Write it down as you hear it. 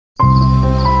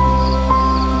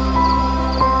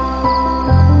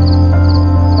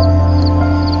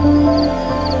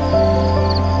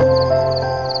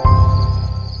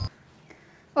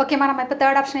ஓகேம்மா, நம்ம இப்போ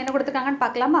தேர்ட் ஆப்ஷன் என்ன கொடுத்துருக்காங்கன்னு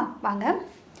பார்க்கலாமா? வாங்க.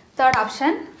 தேர்ட்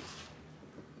ஆப்ஷன்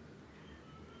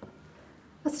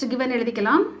ஃபஸ்ட்டு கிவன்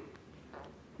எழுதிக்கலாம்.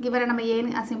 கிவனை நம்ம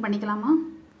ஏன்னு அசைன் பண்ணிக்கலாமா?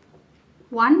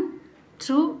 1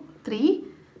 2 3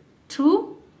 2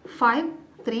 5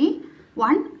 3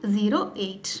 1 0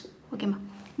 8. ஓகேம்மா,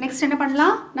 நெக்ஸ்ட் என்ன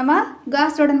பண்ணலாம்? நம்ம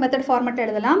காஸ் ஜோர்டன் மெத்தட் ஃபார்மேட்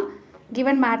எழுதலாம்.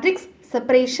 given மேட்ரிக்ஸ்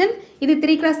செப்பரேஷன், இது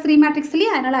 3x3 மேட்ரிக்ஸ்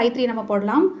இல்லையா, அதனால் I3 நம்ம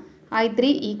போடலாம்.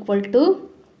 I3 ஈக்குவல் டு,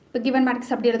 இப்போ given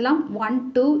மேட்ரிக்ஸ் அப்படி எழுதலாம். 1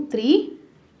 2 3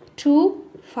 2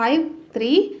 5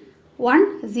 3 1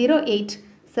 0 8.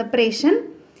 Separation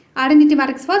identity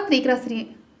matrix for 3x3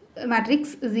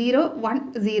 matrix 0 1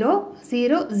 0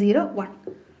 0 0 1.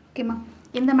 ஓகேம்மா,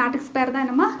 இந்த மேட்ரிக்ஸ் பேர் தான்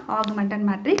நம்ம ஆகுமெண்டட்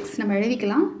மேட்ரிக்ஸ். நம்ம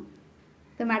எழுதிக்கலாம்.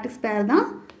 இந்த மேட்ரிக்ஸ் பேர் தான்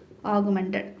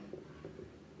ஆகுமெண்டட்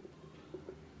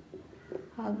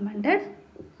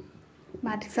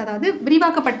மேட்ரிக்ஸ், அதாவது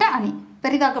விரிவாக்கப்பட்ட அணி,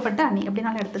 பெரிதாக்கப்பட்ட அணி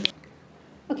அப்படின்னாலும் எடுத்தது.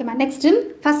 ஓகேம்மா, நெக்ஸ்ட்டு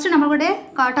ஃபஸ்ட்டு நம்மளுடைய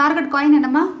டார்கெட் காயின்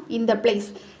என்னம்மா? இந்த பிளேஸ்.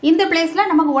 இந்த பிளேஸில்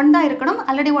நமக்கு 1 தான் இருக்கணும்.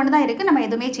 ஆல்ரெடி 1 தான் இருக்குது, நம்ம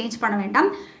எதுவுமே சேஞ்ச் பண்ண வேண்டாம்.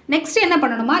 நெக்ஸ்ட்டு என்ன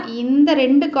பண்ணணுமா? இந்த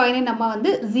 2 காயினை நம்ம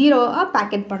வந்து 0வாக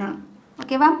பேக்கெட் பண்ணணும்.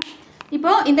 ஓகேவா?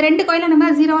 இப்போது இந்த 2 காயினை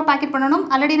நம்ம 0வாக பேக்கெட் பண்ணணும்.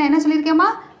 ஆல்ரெடி நான் என்ன சொல்லியிருக்கேம்மா?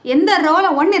 எந்த ரோவில்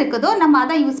 1 இருக்குதோ நம்ம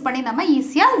அதை யூஸ் பண்ணி நம்ம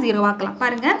ஈஸியாக 0 ஆக்கலாம்.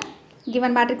 பாருங்கள்,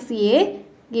 given matrix A,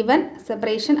 given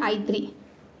separation I3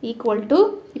 equal to,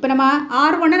 இப்போ நம்ம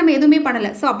R1 நம்ம எதுவுமே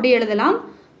பண்ணலை, ஸோ அப்படியே எழுதலாம்.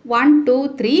 1 2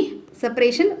 3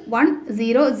 செப்பரேஷன் 1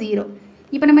 0 0.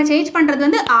 இப்போ நம்ம சேஞ்ச் பண்ணுறது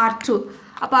வந்து R2.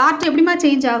 அப்போ R2 எப்படிமா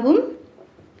சேஞ்ச் ஆகும்?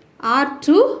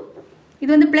 R2 இது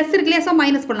வந்து ப்ளஸ் இருக்கு இல்லையா, ஸோ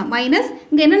மைனஸ் பண்ணலாம். மைனஸ்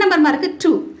இங்கே என்ன நம்பர்மா இருக்குது?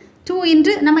 2. 2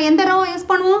 இன்ட்டு நம்ம எந்த ரோ யூஸ்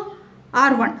பண்ணுவோம்?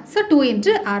 R1. So 2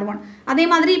 into R1. அதே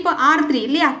மாதிரி இப்போ R3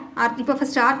 இல்லையா, இப்போ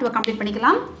ஃபஸ்ட்டு R2 கம்ப்ளீட்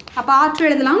பண்ணிக்கலாம். அப்போ R2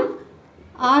 எழுதலாம்.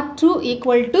 R2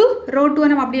 ஈக்குவல் டு ரோ 2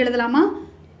 நம்ம அப்படி எழுதலாமா?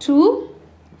 2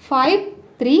 5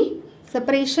 3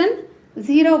 செப்பரேஷன்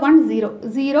 0 1 0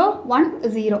 0 1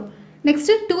 0.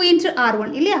 நெக்ஸ்ட்டு 2 இன்ட்டு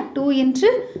R1 இல்லையா, 2 இன்ட்டு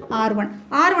R1.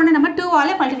 R1 நம்ம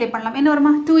 2ஆல் மல்டிப்ளை பண்ணலாம். என்ன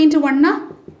வருமா? 2 into 1னா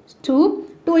 2,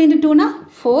 2 into 2னா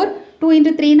 4, 2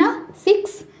 into 3னா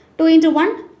 6, 2 into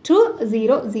 1 2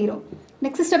 0 0.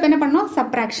 Next step என்ன பண்ணோம்?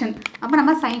 சப்ராக்ஷன். அப்போ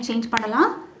நம்ம சைன் சேஞ்ச் பண்ணலாம்.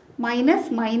 மைனஸ்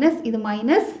மைனஸ், இது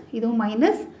மைனஸ், இதுவும்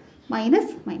மைனஸ் மைனஸ்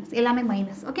மைனஸ், எல்லாமே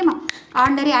மைனஸ். ஓகேம்மா,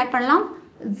 ஆர்டினரி ஆட் பண்ணலாம்.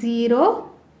 0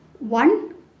 1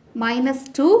 minus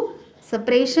 2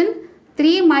 separation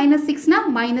 3 minus 6னா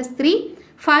minus 3,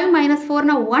 5 minus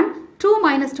 4னா 1, 2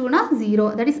 minus 2னா 0.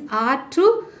 That is R2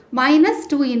 minus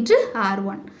 2 into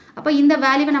R1. அப்போ இந்த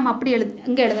வேல்யூவை நம்ம அப்படி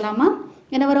இங்கே எழுதலாமா?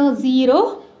 என்ன வரும்? 0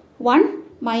 1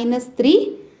 மைனஸ் 3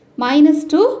 மைனஸ்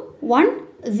 2 1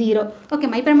 0.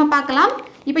 ஓகேம்மா, இப்போ நம்ம பார்க்கலாம்.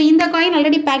 இப்போ இந்த காயின்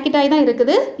ஆல்ரெடி பேக்கெட் ஆகி தான்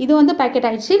இருக்குது, இது வந்து பேக்கெட்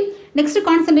ஆகிடுச்சு. நெக்ஸ்ட்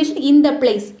கான்சன்ட்ரேஷன் இந்த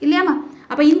பிளேஸ் இல்லையாம்மா?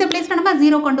 அப்போ இந்த பிளேஸில் நம்ம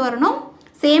 0 கொண்டு வரணும்.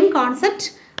 சேம் கான்செப்ட்,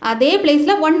 அதே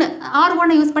பிளேஸில் 1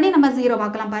 R1 யூஸ் பண்ணி நம்ம 0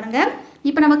 பார்க்கலாம். பாருங்கள்,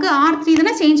 இப்போ நமக்கு R3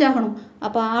 தானே சேஞ்ச் ஆகணும்.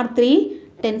 அப்போ R3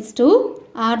 டென்ஸ் டு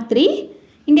R3.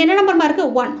 இங்கே என்ன நம்பர்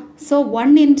இருக்குது? 1. ஸோ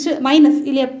 1 இன்ட்டு மைனஸ்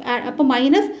இல்லையா, அப்போ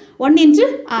மைனஸ் 1 இன்ட்டு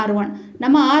R1.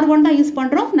 நம்ம R1 தான் யூஸ்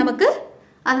பண்ணுறோம் நமக்கு,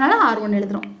 அதனால் R1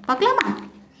 எழுதுகிறோம். பார்க்கலாமா?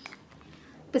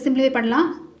 இப்போ சிம்பிளிஃபை பண்ணலாம்.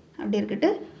 அப்படி இருக்கட்டு.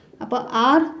 அப்போ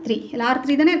R3 இல்லை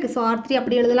R3 தானே இருக்குது, ஸோ R3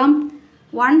 அப்படி எழுதலாம்.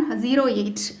 1 0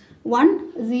 8 1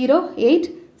 0 8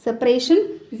 செப்பரேஷன்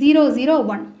 0 0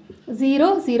 1 0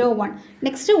 0 1.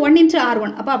 Next 1 into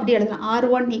R1. அப்போ அப்படி எழுதலாம்.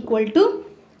 R1 equal to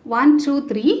 1 2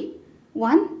 3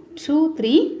 1 2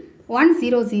 3 1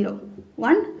 0 0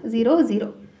 1 0 0.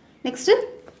 Next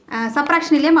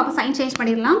subtraction இல்லையா, அப்போ சைன் சேஞ்ச்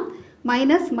பண்ணிடலாம்.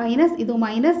 மைனஸ் மைனஸ், இதுவும்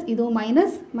மைனஸ், இதுவும்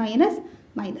மைனஸ் மைனஸ்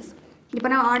மைனஸ். இப்போ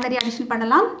நான் ஆர்டினரி அடிஷன்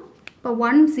பண்ணலாம். இப்போ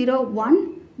 1 0 1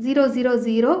 0 0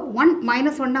 0 1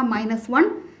 minus 1னா minus 1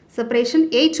 separation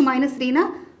 8 minus 3னா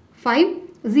 5,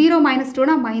 0 minus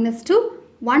 2னா minus 2,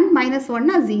 1 minus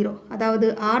 1னா 0. அதாவது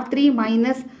R3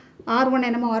 மைனஸ் R1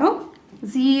 என்னமா வரும்?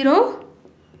 0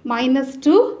 மைனஸ்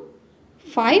 2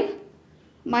 5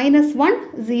 மைனஸ் 1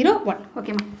 0 1.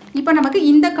 ஓகேம்மா, இப்போ நமக்கு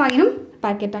இந்த காயினும்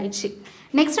பேக்கெட் ஆயிடுச்சு.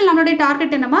 நெக்ஸ்ட் நம்மளுடைய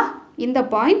டார்கெட் என்னம்மா? இந்த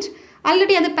பாயிண்ட்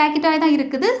ஆல்ரெடி அது பேக்கெட் ஆகி தான்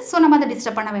இருக்குது, ஸோ நம்ம அதை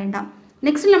டிஸ்டர்ப் பண்ண வேண்டாம்.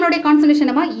 நெக்ஸ்ட் நம்மளுடைய கான்சன்ட்ரேஷன்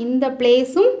என்னம்மா? இந்த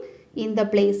பிளேஸும் இந்த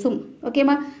பிளேஸும்.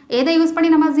 ஓகேம்மா, எதை யூஸ் பண்ணி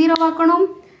நம்ம 0 ஆக்கணும்?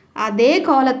 அதே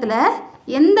காலத்தில்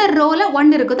எந்த ரோவில்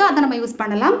 1 இருக்குதோ அதை நம்ம யூஸ்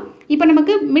பண்ணலாம். இப்போ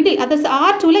நமக்கு மிடில், அதாவது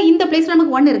R2ல் இந்த பிளேஸில்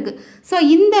நமக்கு 1 இருக்குது. ஸோ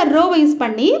இந்த ரோவை யூஸ்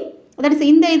பண்ணி, தட் இஸ்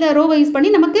இந்த ரோவை யூஸ்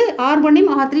பண்ணி நமக்கு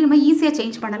R1ஐயும் R3 நம்ம ஈஸியாக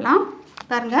சேஞ்ச் பண்ணலாம்.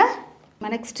 பாருங்கள்,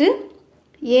 next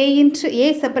A into A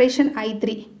separation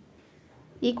I3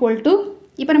 equal to,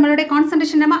 இப்போ நம்மளுடைய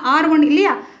கான்சன்ட்ரேஷன் நம்ம R1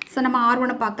 இல்லையா, ஸோ நம்ம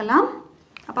R1 பார்க்கலாம்.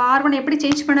 அப்போ R1 எப்படி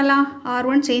சேஞ்ச் பண்ணலாம்?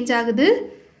 R1 சேஞ்ச் ஆகுது.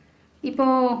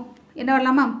 இப்போது என்ன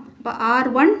வரலாமா? அப்போ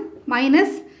R1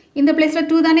 மைனஸ் இந்த பிளேஸில்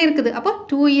 2 தானே இருக்குது, அப்போ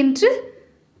 2 இன்ட்டு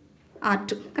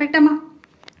R2. கரெக்டாம்மா?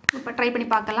 இப்போ ட்ரை பண்ணி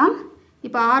பார்க்கலாம்.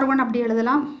 இப்போ R1 அப்படி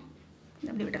எழுதலாம்,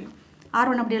 அப்படி விடலாம்.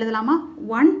 R1 அப்படி எழுதலாமா?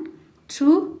 1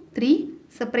 2 3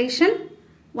 செப்பரேஷன்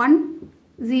 1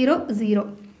 0 0.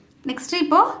 நெக்ஸ்ட்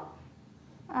இப்போ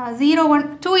 0 1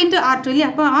 2 into R2 இல்லையா?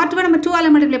 அப்போ R2 நம்ம 2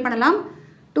 ஆல் மல்டிப்ளை பண்ணலாம்.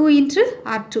 2 into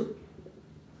R2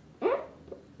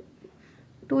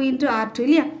 2 into R2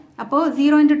 இல்லையா? அப்போ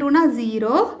 0 into 2 னா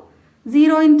 0,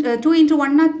 0 into 2 into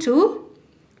 1 னா 2,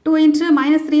 2 into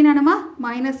minus 3 னா நம்ம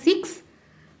minus 6,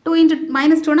 2 into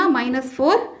minus 2 னா minus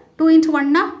 4, 2 into 1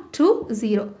 னா 2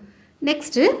 0.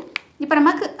 நெக்ஸ்ட் இப்போ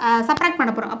நமக்கு சப்ராக்ட்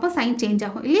பண்ண போகிறோம். அப்போ சைன் சேஞ்ச்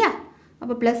ஆகும் இல்லையா?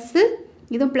 அப்போ ப்ளஸ்ஸு,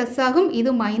 இதுவும் ப்ளஸ் ஆகும், இது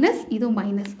மைனஸ், இது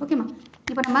மைனஸ். ஓகேம்மா?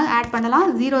 இப்போ நம்ம ஆட் பண்ணலாம்.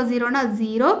 0 0 னா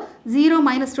 0, 0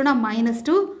 minus 2 னா minus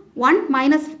 2, 1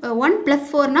 minus 1 plus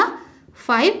 4 னா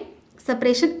 5,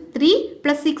 செப்பரேஷன் 3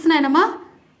 plus 6 னா என்னம்மா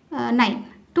 9,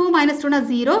 2 minus 2 னா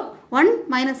 0, 1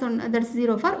 minus 1 that's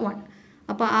 0 for 1.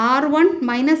 அப்போ R1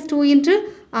 minus 2 into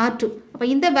R2. அப்போ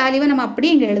இந்த வேல்யூவை நம்ம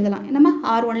அப்படியே இங்கே எழுதலாம். என்னம்மா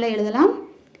R1ல எழுதலாம்.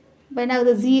 இப்போ என்ன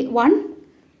ஆகுது? 1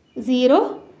 0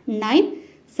 9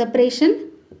 செப்பரேஷன்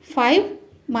 5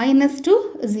 minus 2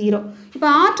 0. இப்போ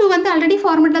R2 வந்து ஆல்ரெடி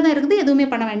ஃபார்மெட்டில் தான் இருக்குது, எதுவுமே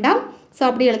பண்ண வேண்டாம். ஸோ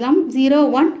அப்படி எழுதலாம். 0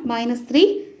 1 minus 3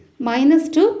 minus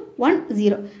 2 1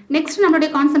 0. நெக்ஸ்ட் நம்மளுடைய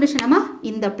கான்சன்ட்ரேஷன் நம்ம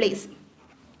இந்த பிளேஸ்.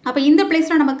 அப்போ இந்த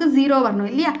பிளேஸில் நமக்கு 0 வரணும்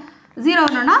இல்லையா? 0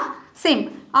 வரணும்னா சேம்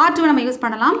R2 நம்ம யூஸ்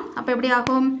பண்ணலாம். அப்போ எப்படி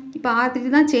ஆகும்? இப்போ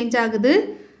R3 தான் சேஞ்ச் ஆகுது.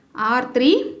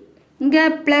 R3 இங்கே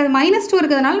மைனஸ் 2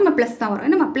 இருக்கிறதுனால நம்ம ப்ளஸ் தான்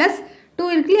வரும். நம்ம ப்ளஸ் 2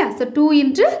 இருக்கு இல்லையா? ஸோ 2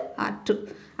 into R2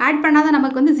 ஆட் பண்ணால் தான்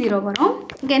நமக்கு வந்து 0 வரும்.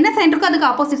 இங்கே என்ன சைன் இருக்கோ அதுக்கு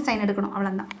ஆப்போசிட் சைன் எடுக்கணும்,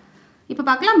 அவ்வளோதான். இப்போ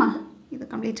பார்க்கலாமா? இது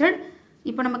கம்ப்ளீட்டட்.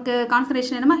 இப்போ நமக்கு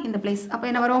கான்சன்ட்ரேஷன் என்னமா இந்த பிளேஸ். அப்போ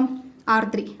என்ன வரும்?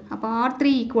 R3. அப்போ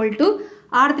R3 ஈக்குவல் டு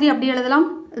R3 அப்படி எழுதலாம்.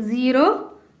 0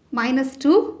 minus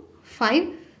 2 5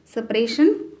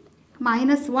 separation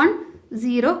minus 1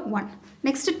 0 1.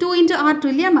 Next 2 into R2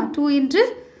 இல்லையாம்மா? 2 into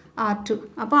R2.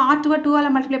 அப்போ R2வை 2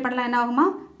 ஆல் மல்டிப்ளை பண்ணலாம். என்ன ஆகுமா?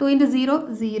 2 into 0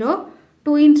 0,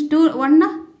 2 into 2 1 னா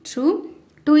 2,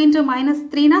 2 into minus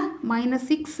 3 னா minus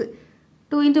 6,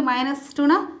 2 into minus 2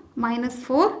 னா minus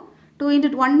 4, 2 into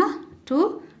 1 னா 2,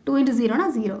 2 into 0 னா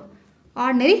 0.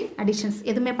 ஆர்டினரி அடிஷன்ஸ்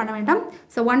எதுவுமே பண்ண வேண்டாம்.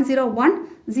 ஸோ 1 0 1,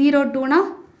 0 2 னா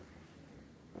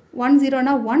 1 0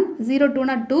 னா 1, 0 2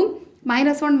 னா 2,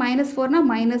 minus 1 minus 4 னா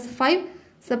minus 5,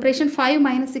 separation 5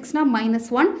 minus 6 னா minus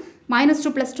 1, minus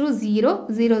 2 plus 2 0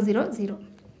 0 0 0.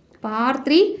 இப்போ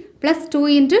R3 plus 2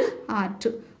 into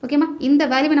R2. ஓகேம்மா? இந்த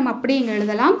வேல்யூவை நம்ம அப்படியே இங்கே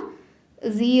எழுதலாம்.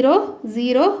 0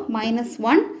 0 minus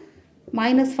 1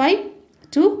 minus 5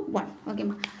 2 1.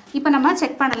 ஓகேம்மா? இப்போ நம்ம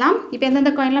செக் பண்ணலாம். இப்போ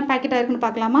எந்தெந்த காயின்லாம் பேக்கெட் ஆகிருக்குன்னு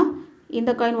பார்க்கலாமா?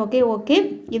 இந்த காயின் ஓகே ஓகே,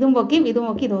 இதுவும் ஓகே, இதுவும்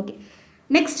ஓகே, இது ஓகே.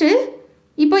 நெக்ஸ்ட்டு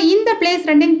இப்போ இந்த பிளேஸ்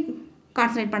ரெண்டையும்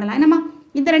கான்சன்ட்ரேட் பண்ணலாம். என்னம்மா?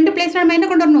 இந்த ரெண்டு பிளேஸில் நம்ம என்ன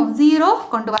கொண்டு வரணும்? 0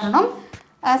 கொண்டு வரணும்.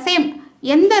 சேம்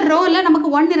எந்த ரோவில் நமக்கு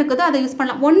 1 இருக்குதோ அதை யூஸ்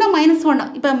பண்ணலாம். 1 minus 1.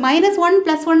 இப்போ minus 1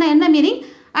 plus 1 என்ன மீனிங்?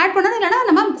 ஆட் பண்ணணும், இல்லைனா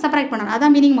நம்ம செப்பரேட் பண்ணணும்,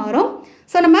 அதான் மீனிங் மாறும்.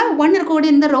 ஸோ நம்ம 1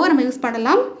 இருக்கக்கூடிய இந்த ரோவை நம்ம யூஸ்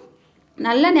பண்ணலாம்.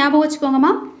 நல்லா ஞாபகம்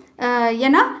வச்சுக்கோங்கம்மா.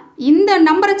 ஏன்னா இந்த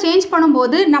நம்பரை சேஞ்ச்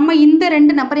பண்ணும்போது நம்ம இந்த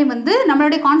ரெண்டு நம்பரையும் வந்து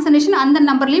நம்மளுடைய கான்சன்ட்ரேஷன் அந்த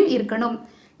நம்பர்லேயும் இருக்கணும்.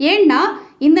 ஏன்னா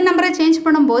இந்த நம்பரை சேஞ்ச்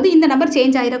பண்ணும்போது இந்த நம்பர்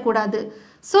சேஞ்ச் ஆகிடக்கூடாது.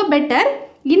 ஸோ பெட்டர்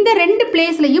இந்த ரெண்டு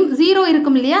பிளேஸ்லையும் 0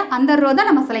 இருக்கும் இல்லையா? அந்த ரோ தான்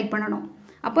நம்ம செலக்ட் பண்ணணும்.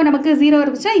 அப்போ நமக்கு 0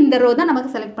 இருக்குச்சா இந்த ரோ தான்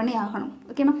நமக்கு செலக்ட் பண்ணி ஆகணும்.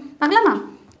 ஓகேம்மா? பார்க்கலாமா?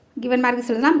 கிவன்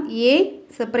மார்க்ஸ் எழுதலாம். A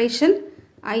separation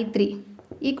I3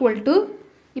 equal to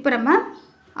இப்போ நம்ம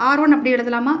R1 அப்படி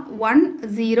எழுதலாமா? 1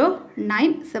 0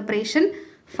 9 செப்பரேஷன்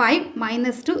 5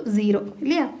 minus 2 0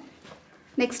 இல்லையா?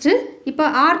 நெக்ஸ்ட்டு இப்போ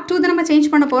R2 தான் நம்ம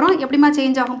சேஞ்ச் பண்ண போகிறோம். எப்படிமா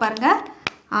சேஞ்ச் ஆகும் பாருங்கள்.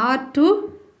 R2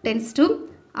 tends to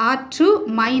R2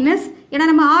 minus, ஏன்னா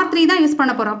நம்ம R3 தான் யூஸ்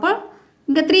பண்ண போகிறோம். அப்போ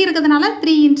இங்கே 3 இருக்கிறதுனால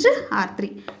 3 into R3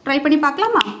 ட்ரை பண்ணி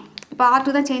பார்க்கலாமா? இப்போ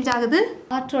R2 தான் சேஞ்ச் ஆகுது.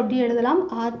 R2 அப்படி எழுதலாம்.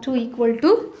 R2 ஈக்குவல்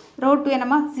டு ரோ 2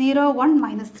 என்னம்மா? 0 1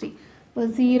 minus 3. இப்போ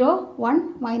 0 1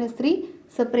 minus 3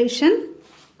 separation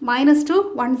minus 2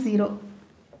 1 0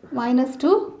 minus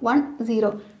 2 1 0.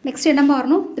 Next என்னம்மா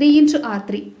வரணும்? 3 into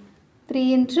R3 3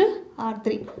 into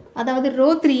R3. அதாவது ரோ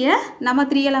 3யை நம்ம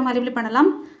 3 எல்லாம் மல்டிப்ளை பண்ணலாம்.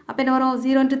 அப்போ என்ன வரும்?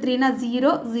 0 into 3 னா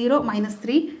 0 0 minus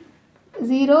 3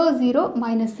 0 0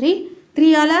 minus 3,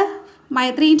 3ஆல்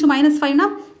 3 into minus 5 னா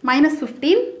minus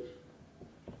 15.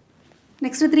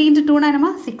 நெக்ஸ்ட்டு 3 into 2 னா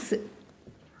என்னம்மா? 6.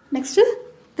 நெக்ஸ்ட்டு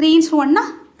 3 into 1 னா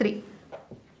 3.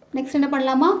 நெக்ஸ்ட் என்ன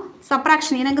பண்ணலாமா?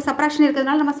 சப்ராக்ஷன். ஏன்னா இங்கே சப்ராக்ஷன்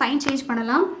இருக்கிறதுனால நம்ம சைன் சேஞ்ச்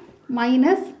பண்ணலாம்.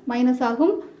 மைனஸ் மைனஸ்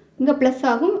ஆகும், இங்கே ப்ளஸ்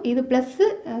ஆகும், இது ப்ளஸ்ஸு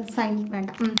சைன்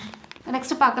வேண்டாம்.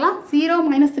 நெக்ஸ்ட்டு பார்க்கலாம். 0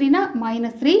 minus 3 னா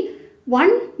minus 3,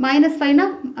 1 minus 5 னா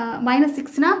minus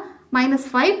 6 னா minus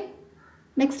 5.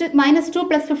 நெக்ஸ்ட்டு minus 2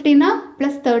 plus 15 னா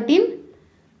plus 13,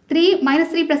 3 minus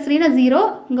 3 plus 3 னா 0,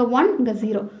 இங்கே 1 இங்கே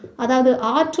 0. அதாவது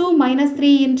R2 minus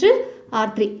 3 into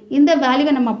R3. இந்த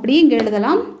வேல்யூவை நம்ம அப்படியே இங்கே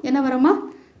எழுதலாம். என்ன வருமா?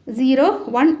 0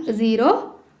 1 0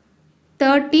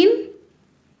 13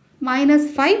 minus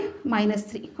 5 minus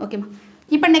 3 ஓகேம்மா.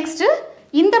 இப்போ நெக்ஸ்ட்டு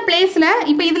இந்த பிளேஸில்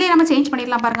இப்போ இதுலேயே நம்ம சேஞ்ச்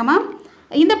பண்ணிடலாம் பாருங்கம்மா.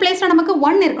 இந்த பிளேஸில் நமக்கு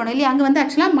 1 இருக்கணும் இல்லையா, அங்கே வந்து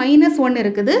ஆக்சுவலாக -1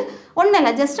 இருக்குது. ஒன்றும்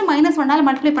இல்லை, ஜஸ்ட் -1ஆல்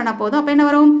மல்டிப்ளை பண்ணால் போதும். அப்போ என்ன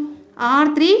வரும்,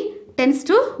 R3 tends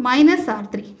to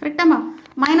 -R3 கரெக்டாமா.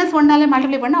 -1ஆல்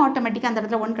multiply பண்ணால் ஆட்டோமேட்டிக்காக அந்த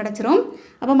இடத்துல 1 கிடச்சிரும்.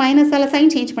 அப்போ மைனஸால்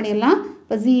சைன் சேஞ்ச் பண்ணிடலாம்.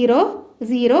 இப்போ 0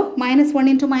 0 -1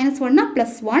 into -1னா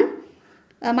 +1,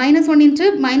 -1 into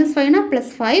 -5னா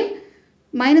 +5,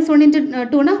 -1 into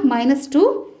 2னா -2,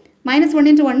 -1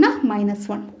 into 1னா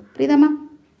 -1. புரியுதாம்மா?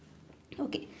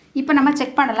 Okay, இப்போ நம்ம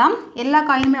செக் பண்ணலாம். எல்லா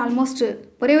காயினுமே ஆல்மோஸ்ட்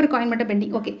ஒரே ஒரு காயின் மட்டும்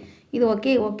பெண்டிங். ஓகே, இது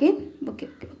okay okay okay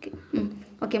okay okay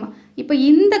ஓகேம்மா. இப்போ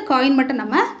இந்த காயின் மட்டும்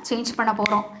நம்ம சேஞ்ச் பண்ண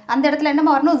போகிறோம். அந்த இடத்துல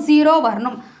என்னமா வரணும், 0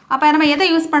 வரணும். அப்போ நம்ம எதை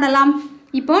யூஸ் பண்ணலாம்,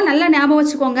 இப்போது நல்லா ஞாபகம்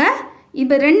வச்சுக்கோங்க.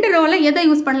 இப்போ 2 ரோவில் எதை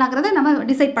யூஸ் பண்ணலாங்கிறத நம்ம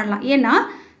டிசைட் பண்ணலாம். ஏன்னா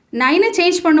 9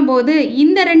 சேஞ்ச் பண்ணும்போது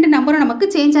இந்த 2 நம்பரும் நமக்கு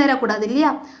சேஞ்ச் ஆகிடக்கூடாது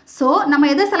இல்லையா. ஸோ நம்ம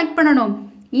எதை செலக்ட் பண்ணணும்,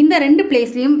 இந்த 2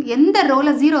 பிளேஸ்லையும் எந்த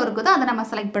ரோவில் 0 இருக்குதோ அதை நம்ம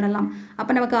செலக்ட் பண்ணலாம்.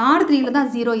 அப்போ நமக்கு R3ல்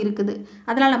தான் 0 இருக்குது,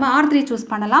 அதனால் நம்ம R3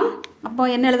 சூஸ் பண்ணலாம். அப்போ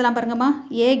என்ன எழுதலாம் பாருங்கம்மா,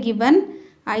 A given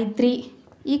I3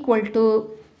 equal to,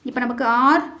 இப்போ நமக்கு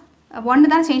R1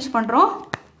 தான் சேஞ்ச் பண்ணுறோம்.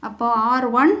 அப்போ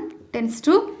R1 tends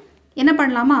to என்ன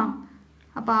பண்ணலாமா,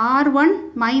 அப்போ R1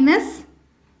 மைனஸ்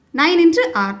 9 into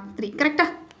R3 கரெக்டாக.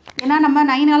 ஏன்னா நம்ம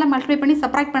 9ஆல் மல்டிப்ளை பண்ணி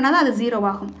சப்ராக்ட் பண்ணால் தான் அது 0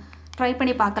 ஆகும். ட்ரை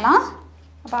பண்ணி பார்க்கலாம்.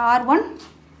 அப்போ R1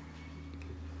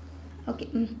 okay,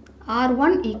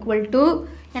 R1 equal to,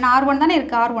 ஏன்னா R1 தானே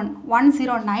இருக்குது, R1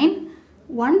 109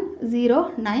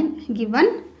 109 given,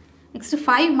 next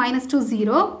 5 minus 2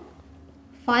 0,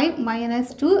 5 minus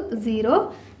 2 0,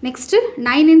 next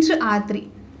 9 into R3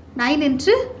 9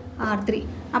 into R3.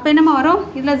 அப்போ என்னம்மா வரும்,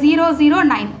 இதில் 0 0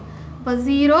 9, இப்போ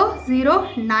 0 0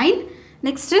 9,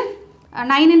 நெக்ஸ்ட்டு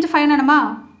 9 into 5 என்னம்மா,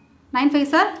 9 5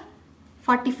 சார்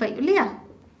 45 இல்லையா.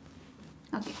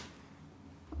 ஓகே,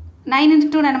 9 into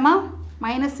 2 என்னம்மா,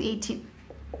 -18.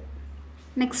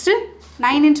 Next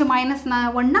 9 into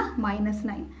 -1னா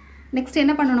 -9. நெக்ஸ்ட்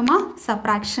என்ன பண்ணணுமா,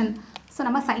 சப்ராக்ஷன். ஸோ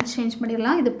நம்ம சைன் சேஞ்ச்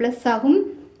பண்ணிடலாம். இது ப்ளஸ் ஆகும்,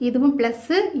 இதுவும்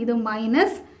ப்ளஸ்ஸு, இது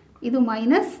மைனஸ், இது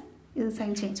மைனஸ், இது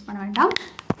சைன் சேஞ்ச் பண்ண வேண்டாம்.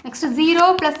 நெக்ஸ்ட்டு 0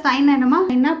 + 9 என்னம்மா,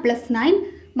 என்ன +9,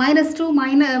 -2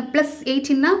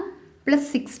 +18னா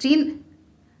 +16.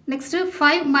 நெக்ஸ்ட்டு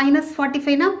 5 -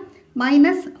 45னா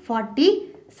 -40.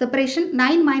 செப்பரேஷன்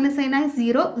 9 - 9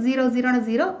 0 0 0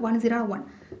 0 1 0 1.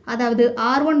 அதாவது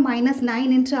R1 -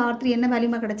 9 into R3 என்ன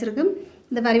வேல்யூமா கிடச்சிருக்கு,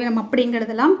 இந்த வேல்யூவை நம்ம அப்படி எங்கே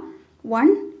எழுதலாம்,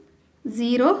 1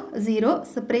 0 0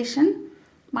 separation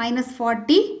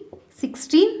 -40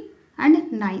 16 and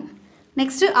 9.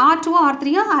 Next R2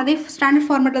 R3 அதே ஸ்டாண்டர்ட்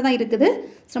ஃபார்மேட்டில் தான் இருக்குது.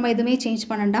 ஸோ நம்ம எதுவுமே சேஞ்ச்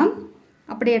பண்ணண்டாம்,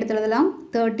 அப்படியே எடுத்து எழுதலாம்.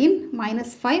 13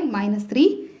 -5 -3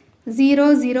 0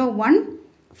 0 1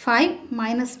 5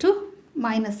 -2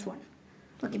 -1.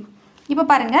 ஓகேம்மா. இப்போ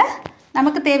பாருங்கள்,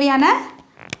 நமக்கு தேவையான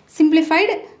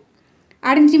சிம்பிளிஃபைடு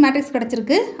ஐடென்டிட்டி மேட்ரிக்ஸ்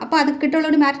கிடச்சிருக்கு. அப்போ அதுக்கு கிட்ட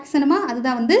உள்ள மேட்ரிக்ஸ் என்னமா,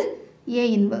 அதுதான் வந்து A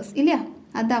இன்வர்ஸ் இல்லையா,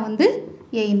 அதுதான் வந்து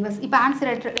A இன்வர்ஸ். இப்போ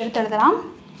ஆன்சர் எடுத்து எழுதலாம்.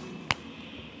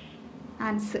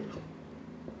 ஆன்சர்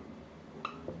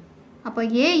அப்போ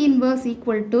A இன்வர்ஸ்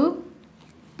ஈக்குவல் டு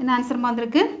என்ன ஆன்சர்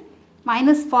மாதிரிருக்கு,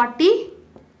 -40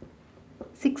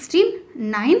 16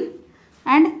 9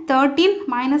 and 13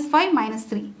 -5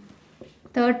 -3,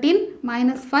 13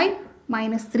 -5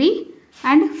 -3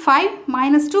 and 5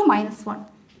 -2 -1,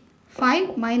 5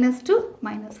 -2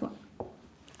 -1.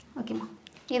 ஓகேம்மா,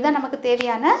 இதுதான் நமக்கு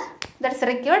தேவையான, that's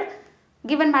required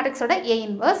given மேட்ரிக்ஸோட A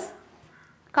inverse.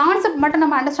 Concept மட்டும்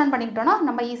நம்ம அண்டர்ஸ்டாண்ட் பண்ணிக்கிட்டோன்னா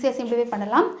நம்ம ஈஸியாக சிம்பிளிஃபை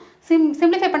பண்ணலாம்.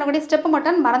 சிம்பிளிஃபை பண்ணக்கூடிய ஸ்டெப்பு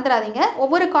மட்டும் மறந்துடாதீங்க.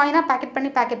 ஒவ்வொரு காயினாக பேக்கெட்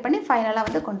பண்ணி ஃபைனலாக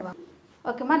வந்து கொண்டு வாங்க.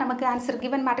 ஓகேம்மா, நமக்கு ஆன்சர்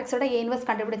கிவன் மேட்ரிக்ஸோட A இன்வர்ஸ்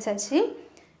கண்டுபிடிச்சாச்சு.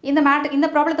 இந்த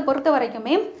ப்ராப்ளத்தை பொறுத்த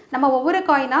வரைக்குமே நம்ம ஒவ்வொரு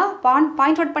காயினாக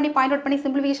பாயிண்ட் அவுட் பண்ணி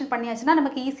சிம்பிளிஃபிகேஷன் பண்ணியாச்சுன்னா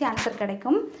நமக்கு ஈஸி ஆன்சர்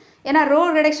கிடைக்கும். ஏன்னா ரோ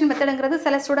ரிடக்ஷன் மெத்தடுங்கிறது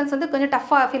சில ஸ்டூடெண்ட்ஸ் வந்து கொஞ்சம்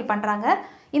டஃப்பாக ஃபீல் பண்ணுறாங்க.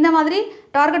 இந்த மாதிரி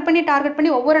டார்கெட்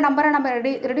பண்ணி ஒவ்வொரு நம்பரை நம்ம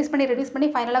ரெடியூஸ் பண்ணி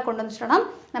ஃபைனலாக கொண்டு வந்துட்டோம்னா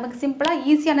நமக்கு சிம்பிளாக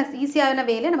ஈஸியான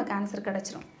வேலையில் நமக்கு ஆன்சர்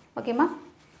கிடச்சிரும். ஓகேம்மா.